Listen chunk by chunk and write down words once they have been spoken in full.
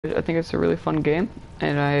I think it's a really fun game,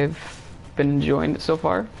 and I've been enjoying it so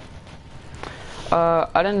far. I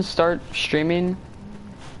didn't start streaming,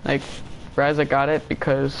 like, right as I got it,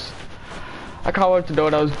 because I kind of wanted to know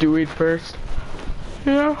what I was doing first.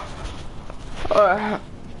 Yeah.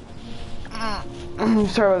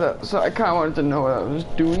 Sorry about that. So I kind of wanted to know what I was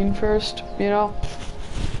doing first, you know?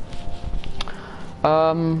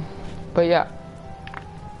 But yeah.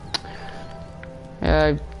 Yeah,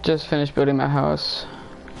 I just finished building my house.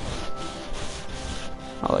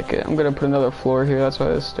 I like it. I'm gonna put another floor here, that's why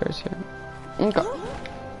there's stairs here. Okay.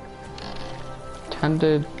 Time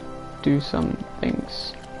to do some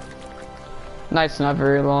things. Night's not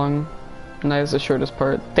very long. Night is the shortest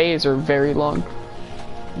part. Days are very long,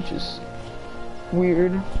 which is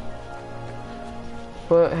weird.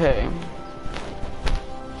 But hey.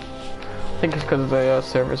 I think it's because of the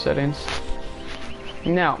server settings.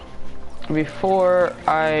 Now, before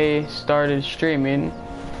I started streaming,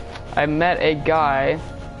 I met a guy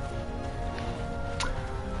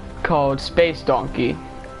called Space Donkey,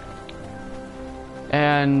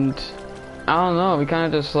 and I don't know, we kind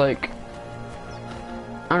of just like,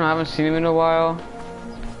 I don't know, I haven't seen him in a while.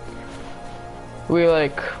 We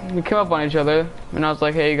came up on each other, and I was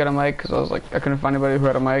like, hey, you got a mic? Because I was like, I couldn't find anybody who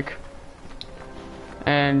had a mic.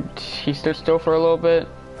 And he stood still for a little bit,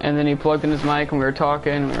 and then he plugged in his mic, and we were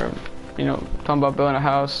talking, we were, you know, talking about building a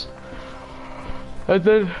house. And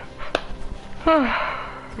then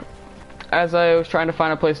as I was trying to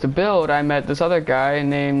find a place to build, I met this other guy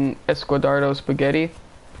named Esquadardo Spaghetti.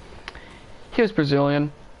 He was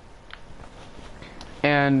Brazilian.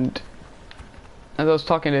 And as I was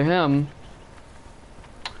talking to him,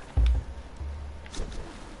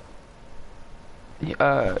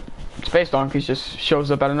 Space Donkey just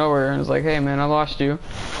shows up out of nowhere and is like, hey man, I lost you.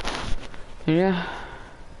 Yeah.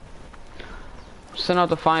 Sent out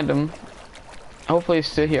to find him. Hopefully he's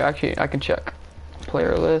still here. Actually, I can check.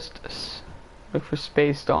 Player list. Look for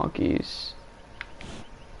Space Donkeys.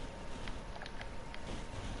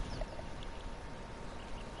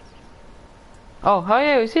 Oh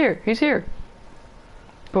yeah, he's here. He's here.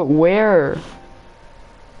 But where?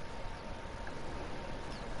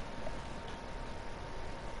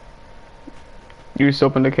 You just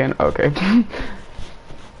opened the can. Okay.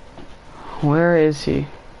 Where is he?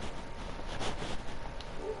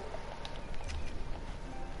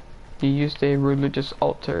 He used a religious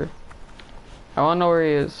altar. I wanna know where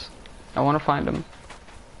he is. I wanna find him.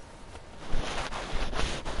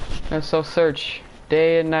 Let's search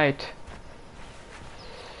day and night.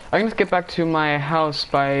 I can just get back to my house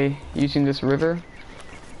by using this river.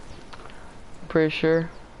 I'm pretty sure.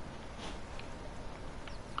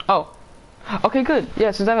 Oh. Okay, good. Yeah,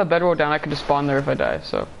 since I have a bedroll down, I can just spawn there if I die,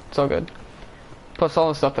 so it's all good. Plus, all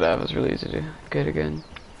the stuff that I have is really easy to get again.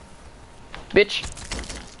 Bitch!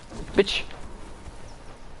 Bitch!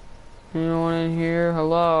 Anyone in here?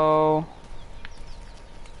 Hello?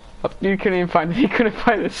 Oh, you couldn't even find it. You couldn't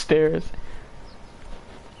find the stairs.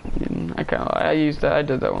 I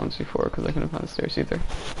did that once before because I couldn't find the stairs either.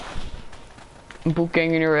 Boot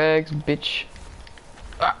gang in your eggs, bitch.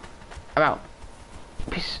 Ah, I'm out.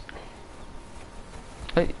 Peace.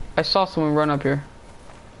 I saw someone run up here.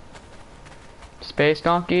 Space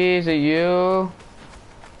Donkey, is it you?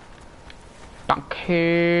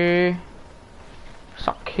 Donkey.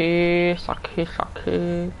 Saki.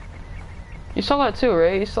 You saw that too,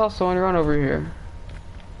 right? You saw someone run over here.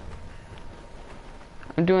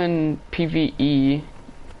 I'm doing PvE.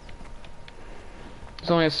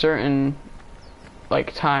 There's only a certain,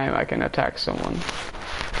 like, time I can attack someone.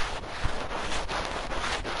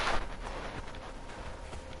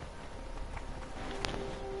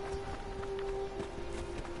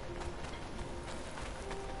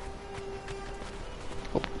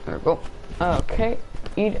 Oh, there we go. Okay.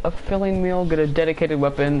 Eat a filling meal, get a dedicated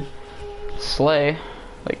weapon, slay,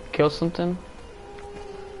 like, kill something.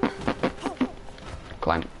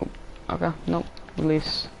 Climb. Oh, okay, nope.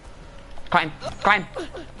 Release. Climb.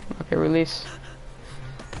 Okay, release.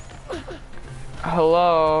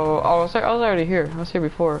 Hello. Oh, I was already here. I was here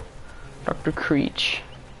before. Dr. Creech.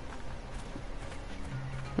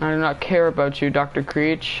 I do not care about you, Dr.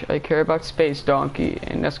 Creech. I care about Space Donkey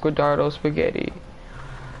and Esquadardo Spaghetti.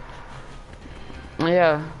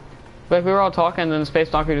 Yeah. Like, we were all talking and then Space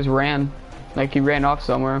Donkey just ran. Like, he ran off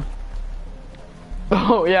somewhere.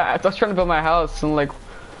 Oh yeah, I was trying to build my house and like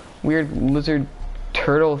weird lizard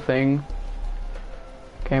turtle thing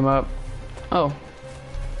came up. Oh.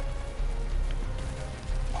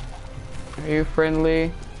 Are you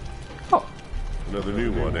friendly? Oh. Another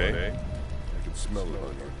new one, eh? I can smell it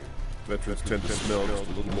on you. Veterans tend to smell just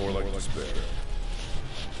a little more like despair.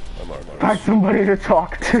 I'm Arthur. Find somebody to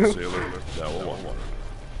talk to. Sailor, now a wanderer.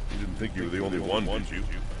 You didn't think you were the only one, did you?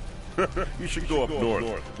 You should go up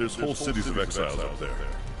north. There's whole cities of exiles up there. In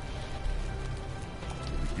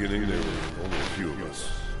the beginning, there were only a few of us.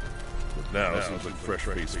 But now, it seems like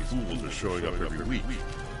fresh-faced fools are showing up every week.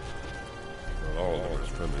 Not all of them are as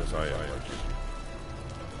friendly as I am, like you.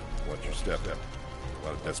 Watch your step. A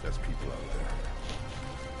lot of desperate people out there.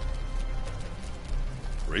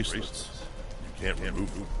 Bracelets. You can't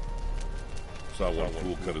remove them. Saw one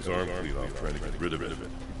fool cut his arm clean off trying to get rid of it.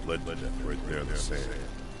 He bled to death right there in the sand.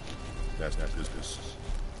 That's not business.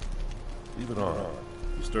 Leave it on.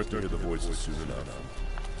 You start to hear the voices soon enough.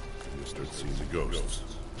 And you'll start seeing the ghosts.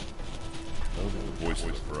 Those are the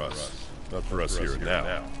voices for us. Not for us here and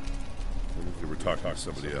now. And if you were talking to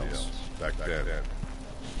somebody else, back then,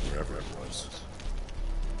 wherever it was.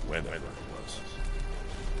 Whenever it was.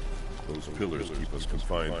 Those pillars keep us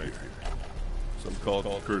confined here. Some call it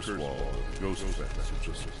the curse wall, or the ghost fence, or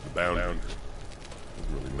just the boundary.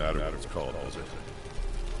 Doesn't really matter what it's called, does it?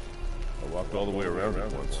 I walked all the way around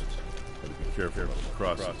it once. Had to be careful not to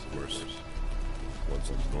cross it, of course. Once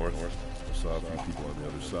in the north, I saw a few people on the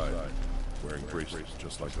other side, wearing bracelets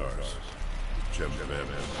just like ours. With gems of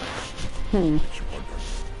M. Makes you wonder.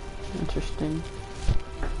 Interesting. In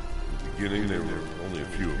the beginning, there were only a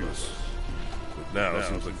few of us. But now, it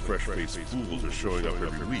seems like fresh-faced fools are showing up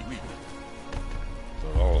every week.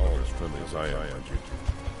 Not all of them are as friendly as I am, mind you.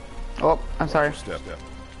 Oh, I'm sorry. Step.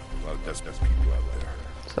 A lot of desperate people out there.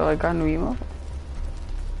 So I got a new email.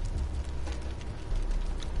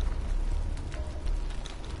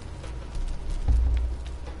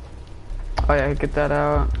 Oh yeah, get that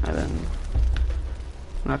out, and then...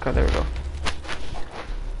 Okay, there we go.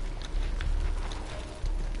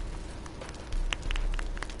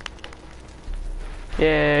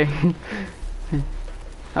 Yay!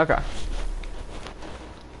 Okay.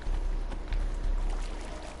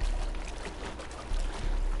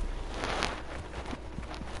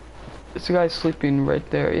 This guy's sleeping right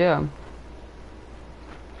there, yeah.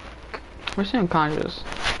 Where's he unconscious?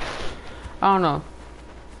 I don't know.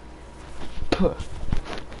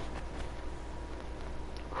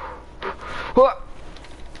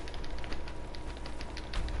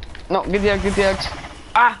 No, get the X, get the X.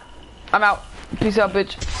 Ah! I'm out. Peace out,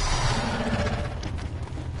 bitch.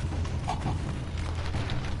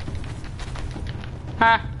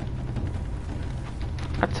 Ha!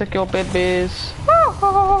 I took your babies.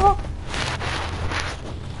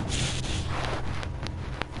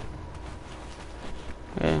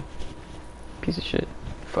 Yeah. Piece of shit.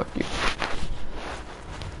 Fuck you.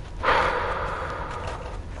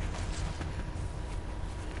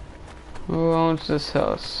 Who owns this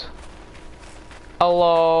house?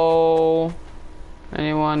 Hello?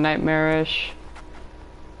 Anyone nightmarish?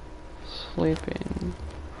 Sleeping.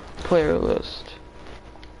 Player list.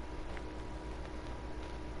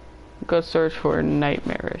 Go search for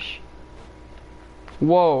nightmarish.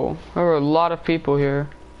 Whoa, there are a lot of people here.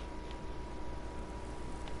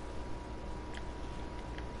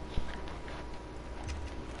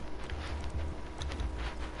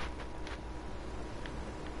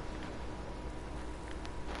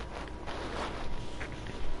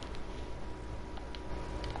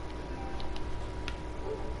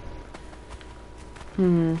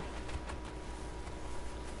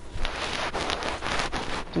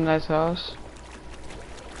 It's a nice house.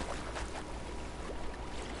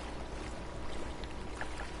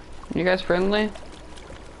 You guys friendly?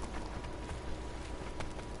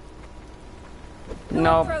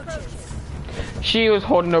 No. She was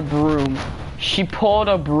holding a broom. She pulled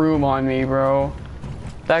a broom on me, bro.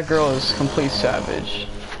 That girl is complete savage.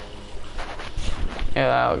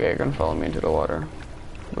 Yeah, okay, gonna follow me into the water.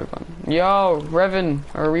 Yo, Revan,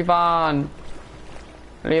 or Revan.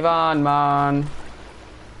 Revan, man.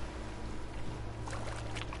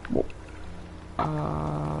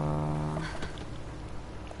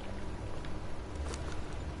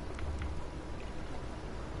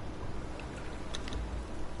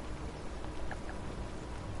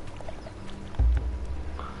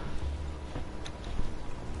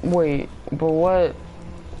 Wait, but what?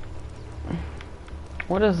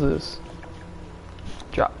 What is this?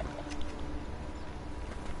 Drop.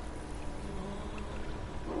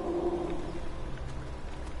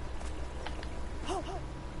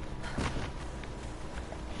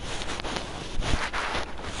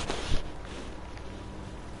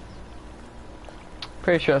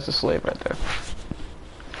 Pretty sure that's a slave right there.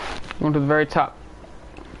 Going to the very top.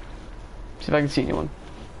 See if I can see anyone.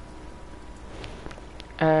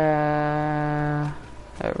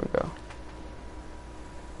 There we go.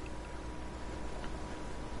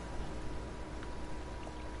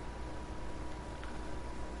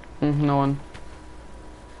 No one.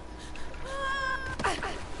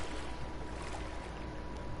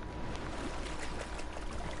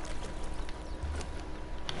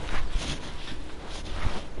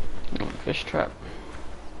 Oh, fish trap.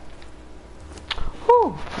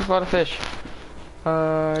 Whew, there's a lot of fish.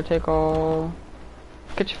 Take all...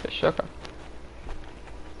 Get your fish, okay.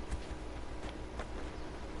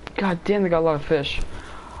 God damn, they got a lot of fish.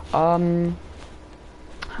 I'm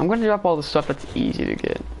gonna drop all the stuff that's easy to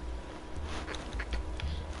get.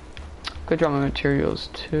 Could drop my materials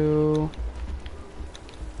too.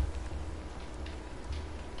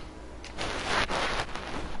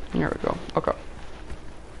 There we go. Okay.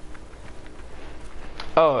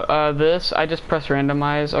 Oh, this, I just press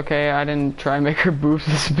randomize. Okay, I didn't try and make her boobs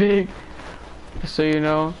this big. Just so you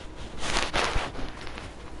know.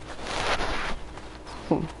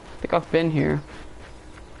 I think I've been here.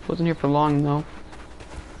 Wasn't here for long though.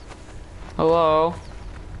 Hello?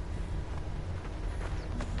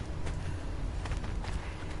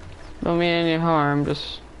 Don't mean any harm,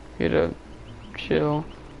 just here to chill.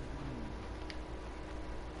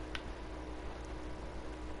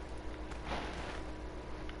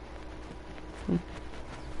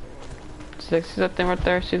 See that thing right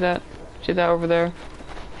there? See that? See that over there?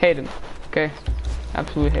 Hate him. Okay.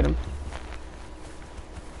 Absolutely hate him.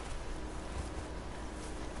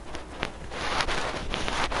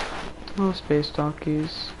 Oh, space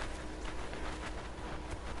donkeys.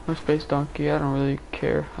 Or space donkey, I don't really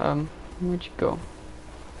care. Where'd you go?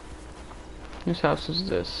 Whose house is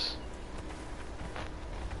this?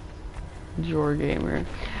 Your gamer.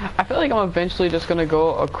 I feel like I'm eventually just gonna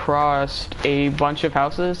go across a bunch of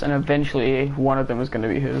houses and eventually one of them is gonna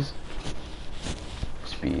be his.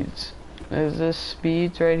 Speeds. Is this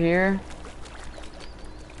Speeds right here?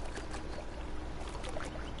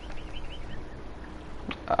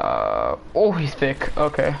 Oh, he's thick.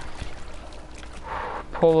 Okay.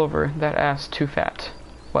 Pull over. That ass too fat.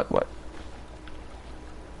 What?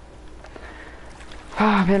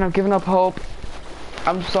 Ah, man, I'm giving up hope.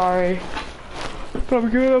 I'm sorry. But I'm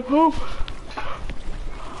giving up hope.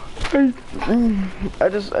 I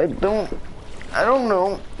don't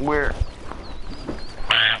know where.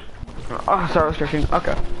 Oh, sorry, I was stretching.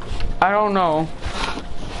 Okay. I don't know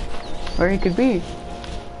where he could be.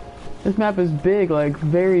 This map is big, like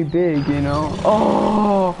very big, you know.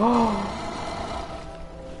 Oh!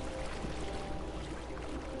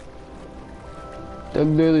 That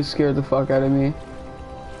literally scared the fuck out of me.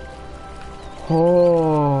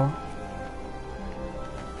 Oh!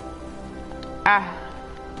 Ah!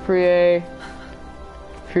 Free A.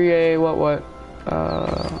 What?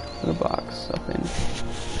 The box, something.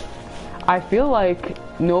 I feel like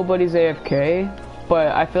nobody's AFK. But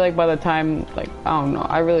I feel like by the time, like, I don't know,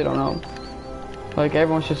 I really don't know. Like,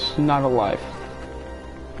 everyone's just not alive.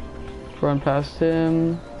 Run past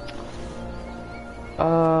him.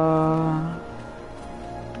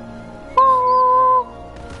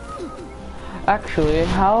 Actually,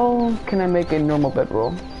 how can I make a normal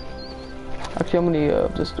bedroll? Actually, I'm gonna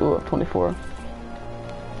just do a 24.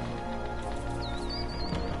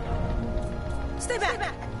 Stay back!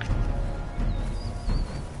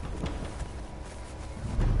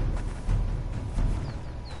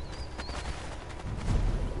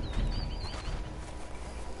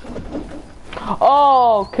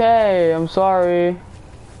 Oh, okay, I'm sorry.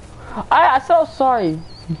 I so sorry.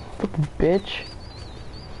 Fucking bitch.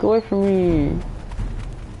 Go away from me.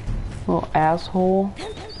 Little asshole.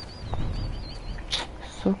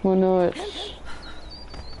 Suck my nuts.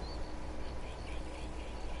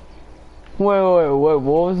 Wait, what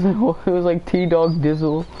was it? It was like T-Dog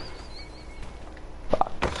Dizzle.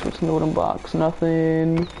 Box, what's in the wooden box?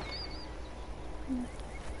 Nothing.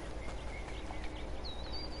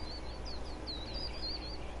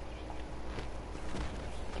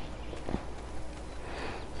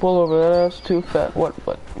 Pull over, that ass too fat. What?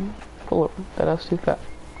 Pull over, that ass too fat.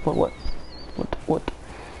 What?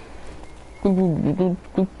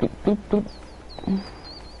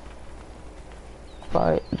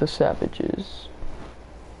 Fight the savages.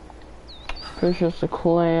 There's just a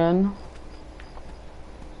clan.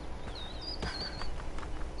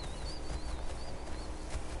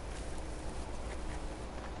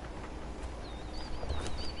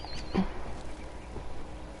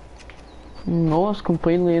 No, it's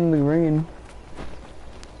completely in the green.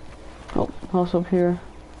 Oh, house up here.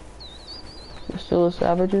 There's still the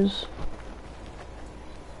savages.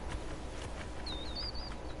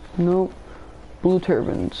 Nope. Blue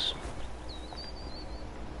turbans.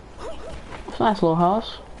 It's a nice little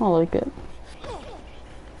house. I like it.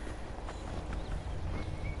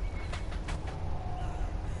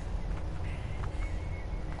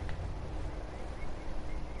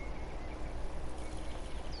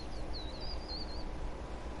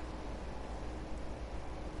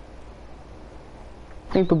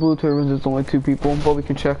 I think the blue turbans is only 2 people, but we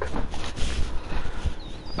can check.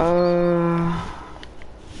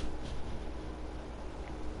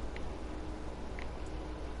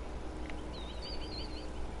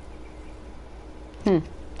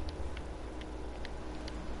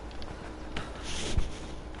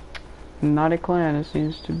 Not a clan, it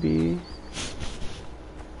seems to be.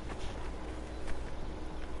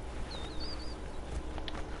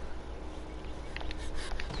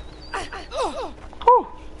 Oh,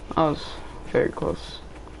 that was very close.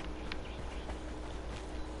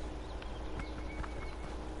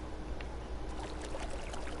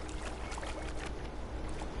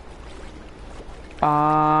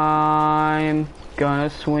 I'm gonna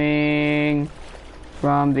swing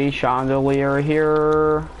from the chandelier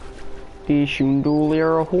here. The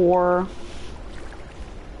chandelier whore.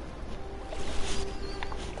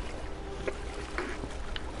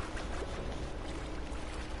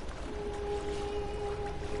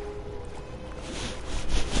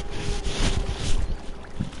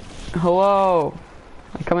 Hello,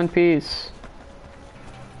 I come in peace.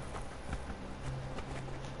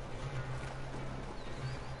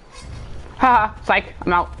 Haha, psych,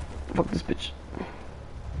 I'm out. Fuck this bitch.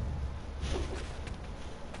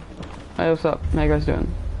 Hey, what's up? How you guys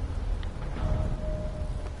doing?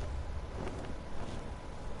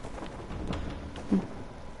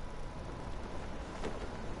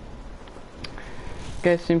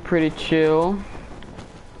 Guys seem pretty chill.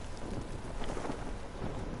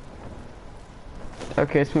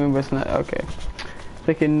 Okay, it's moving, but it's not. Okay. It's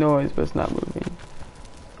making noise, but it's not moving.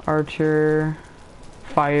 Archer.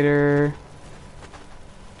 Fighter.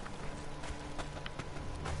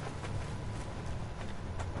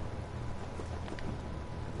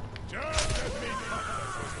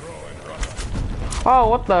 Oh,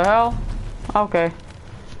 what the hell? Okay.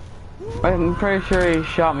 I'm pretty sure he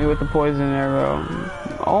shot me with the poison arrow.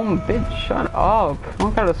 Oh, bitch, shut up. I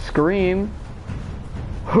don't gotta scream.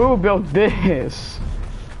 Who built this?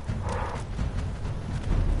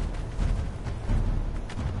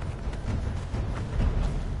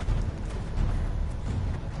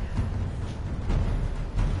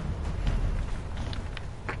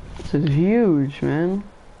 This is huge, man.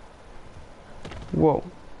 Whoa.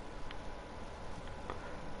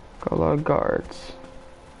 Got a lot of guards.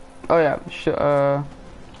 Oh yeah,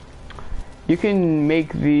 you can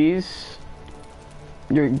make these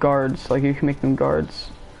your guards, like you can make them guards.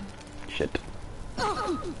 Shit.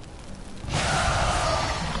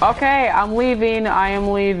 Okay, I'm leaving, I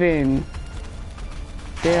am leaving.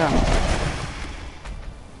 Damn.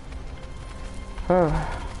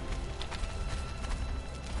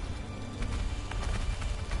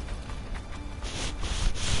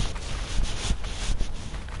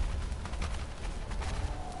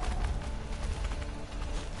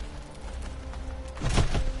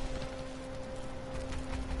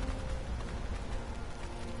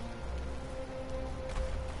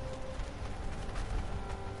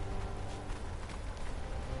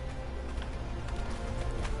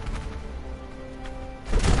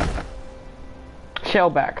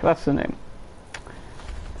 Shellback, that's the name.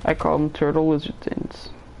 I call them turtle lizardins.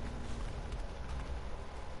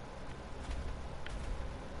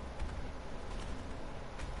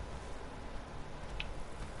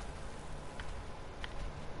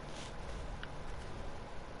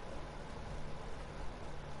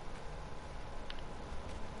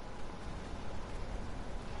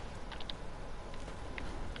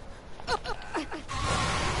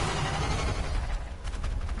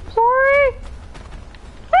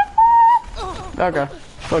 Okay,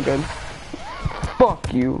 so good.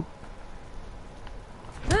 Fuck you.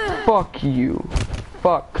 Fuck you.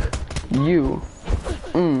 Fuck you.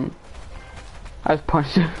 I just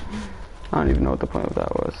punched him. I don't even know what the point of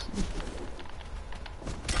that was.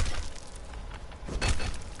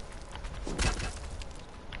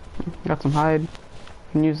 Got some hide.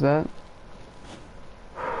 Can use that.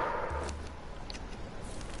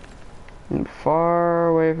 And far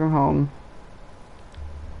away from home.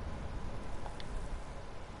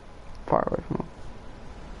 Far away from home.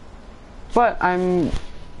 But I'm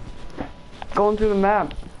going through the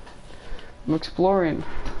map. I'm exploring.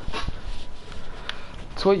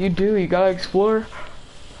 It's what you do, you gotta explore.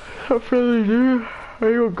 That's what you do. Are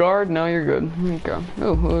you a guard? No, you're good. Okay.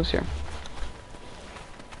 Oh, who lives here?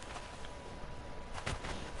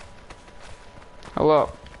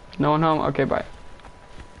 Hello. No one home? Okay, bye.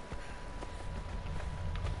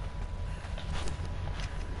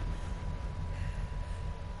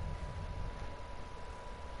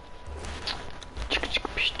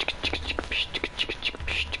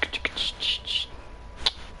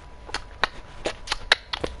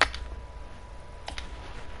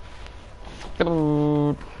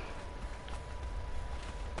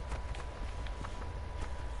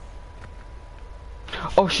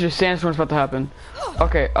 Oh shit, a sandstorm's about to happen.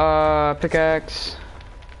 Okay, pickaxe.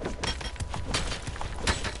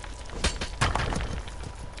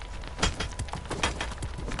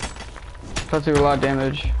 About to do a lot of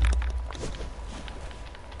damage.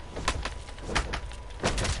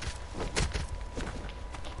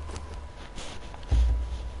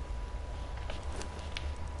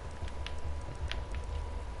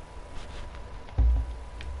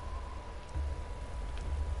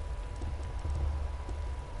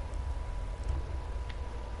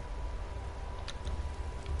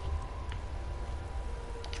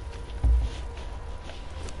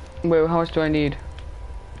 Wait, how much do I need?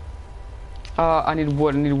 I need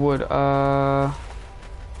wood,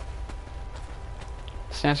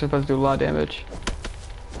 Sandstorm's supposed to do a lot of damage.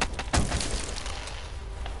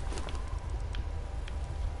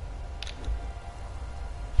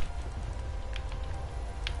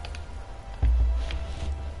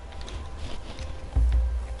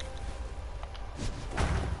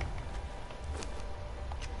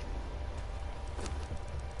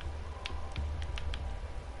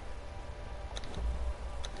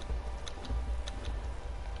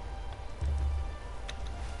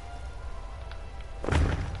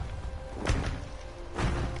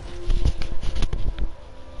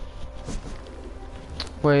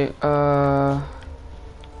 Wait,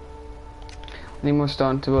 need more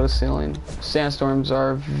stone to build a ceiling. Sandstorms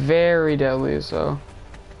are very deadly, so.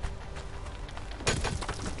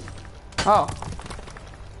 Oh.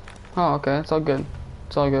 Oh, okay, it's all good.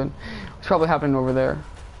 It's all good. It's probably happening over there.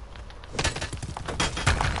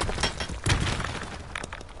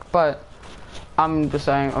 But, I'm just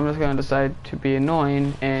gonna decide to be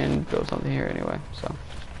annoying and build something here anyway, so.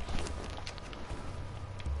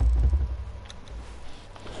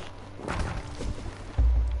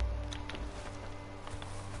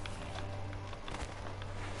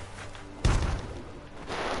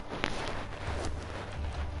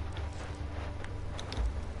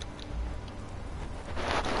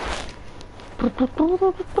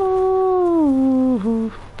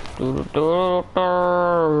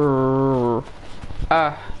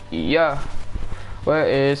 Yeah. Where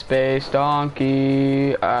is Space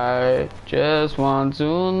Donkey? I just want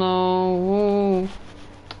to know.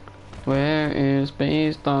 Where is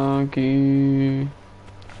Space Donkey?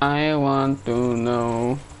 I want to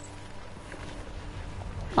know.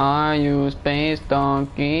 Are you Space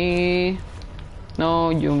Donkey? No,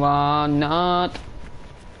 you are not.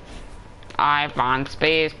 I want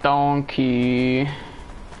Space Donkey.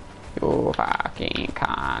 You fucking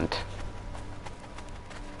can't.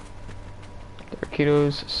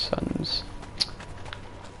 Kiddo's sons.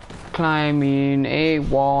 Climbing a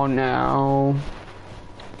wall now.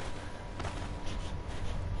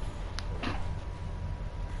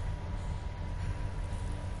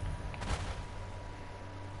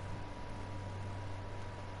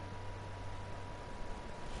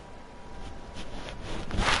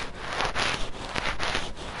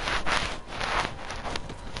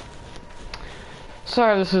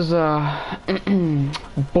 Sorry, this is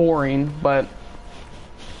boring, but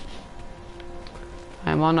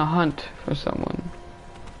I'm on a hunt for someone.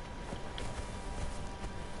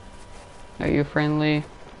 Are you friendly?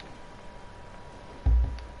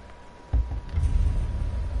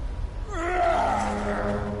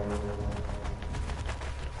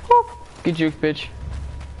 Get juke, bitch.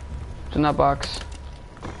 It's in that box.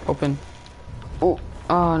 Open. Oh,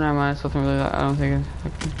 oh, never mind. It's nothing really. I don't think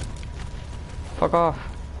it's. Fuck off.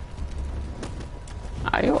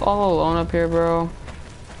 Are you all alone up here, bro?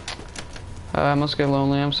 I must get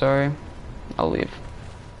lonely, I'm sorry. I'll leave.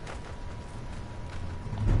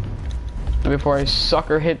 Before I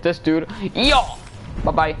sucker hit this dude. Yo!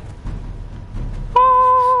 Bye-bye.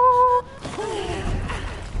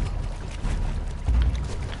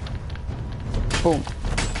 Boom.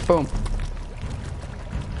 Boom.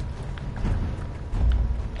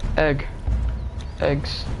 Egg.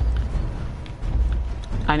 Eggs.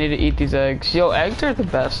 I need to eat these eggs. Yo, eggs are the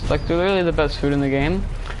best. Like, they're literally the best food in the game.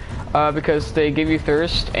 Because they give you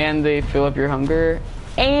thirst, and they fill up your hunger,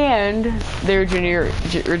 and they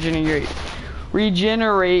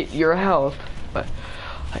regenerate your health. But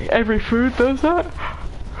like, every food does that.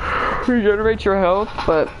 Regenerate your health,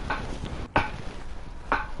 but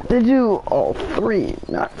they do all three.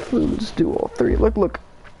 Not foods do all three. Look, look.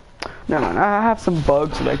 No, I have some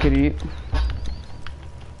bugs that I could eat.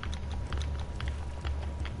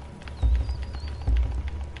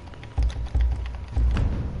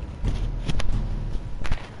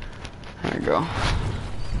 There we go.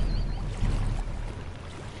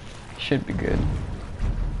 Should be good.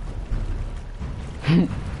 I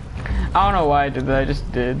don't know why I did that, I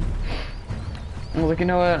just did. I was like, you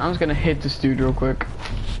know what? I'm just gonna hit this dude real quick.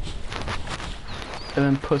 And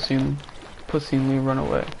then pussyingly run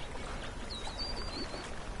away.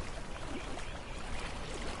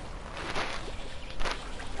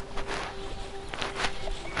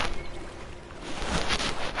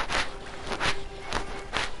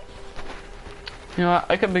 You know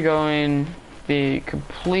what? I could be going the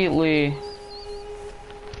completely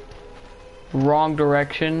wrong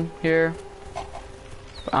direction here.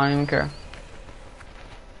 But I don't even care.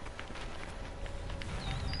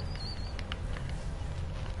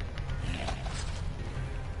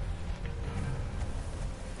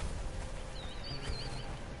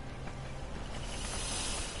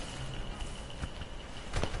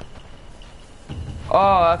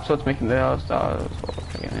 Oh, that's what's making the house. That's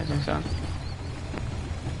what's making anything sound.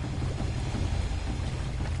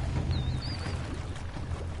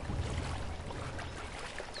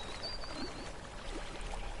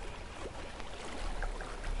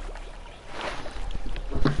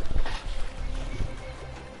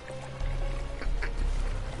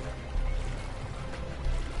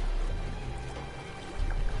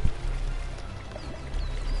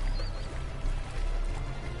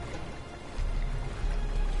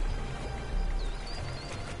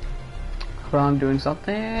 Well, I'm doing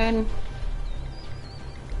something.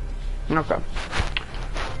 Okay.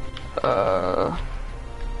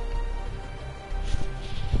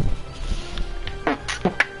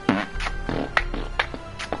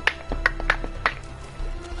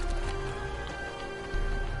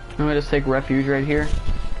 Let me just take refuge right here.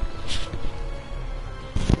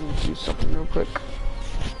 Let's do something real quick.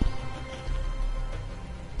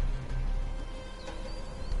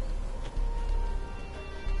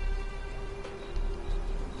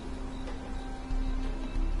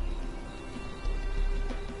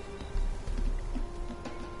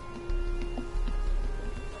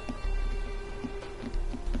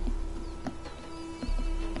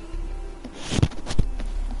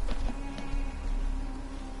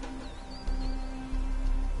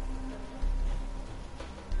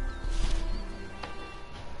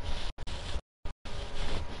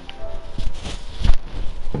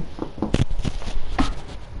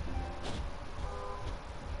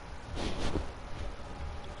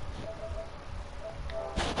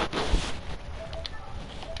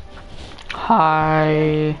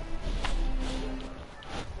 Hi.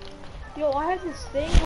 Yo, I have this thing